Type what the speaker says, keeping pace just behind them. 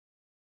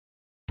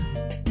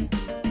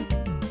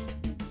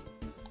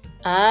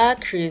Ah,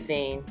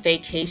 cruising,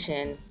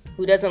 vacation.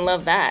 Who doesn't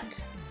love that?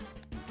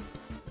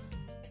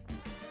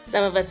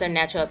 Some of us are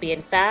natural at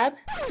being fab,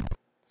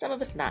 some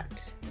of us not.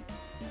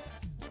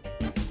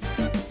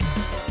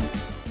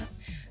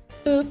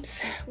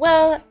 Oops.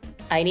 Well,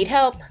 I need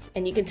help,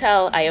 and you can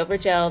tell I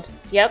overgelled.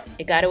 Yep,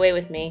 it got away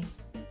with me.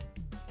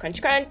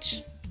 Crunch,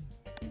 crunch.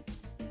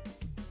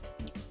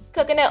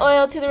 Coconut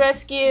oil to the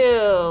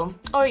rescue!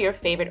 Or your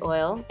favorite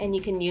oil, and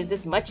you can use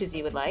as much as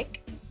you would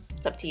like.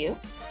 It's up to you.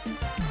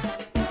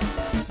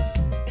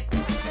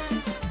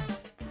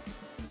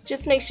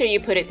 Just make sure you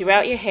put it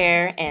throughout your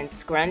hair and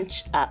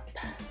scrunch up.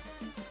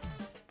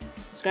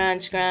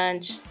 Scrunch,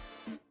 scrunch.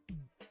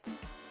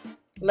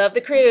 Love the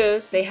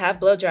cruise. They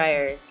have blow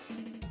dryers.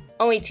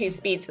 Only 2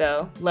 speeds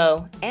though,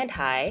 low and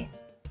high.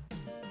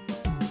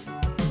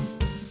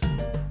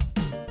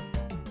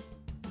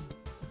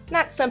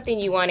 Not something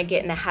you want to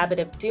get in the habit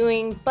of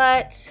doing,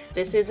 but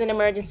this is an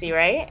emergency,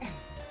 right?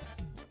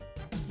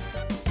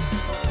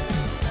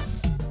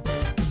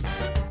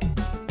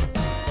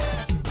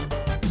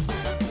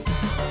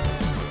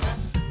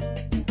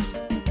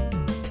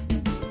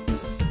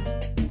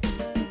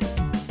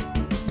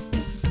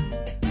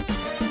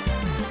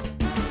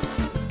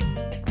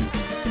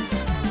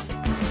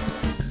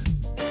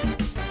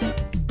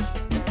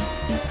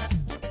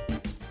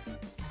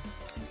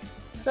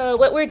 So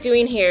what we're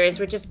doing here is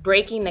we're just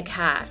breaking the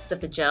cast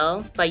of the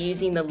gel by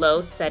using the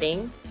low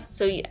setting.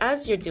 So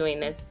as you're doing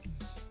this,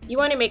 you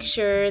want to make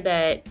sure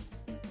that,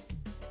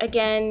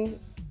 again,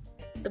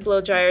 the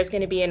blow dryer is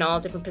going to be in all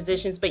different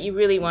positions, but you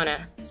really want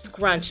to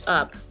scrunch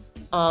up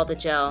all the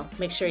gel.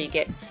 Make sure you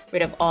get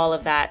rid of all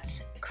of that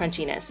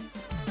crunchiness.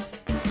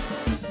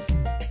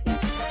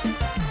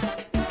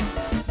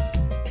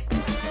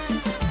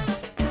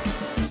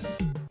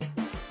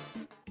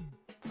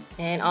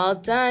 And all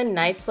done,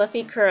 nice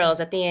fluffy curls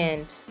at the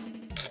end.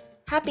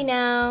 Happy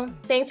now.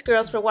 Thanks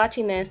girls for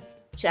watching this.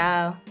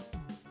 Ciao.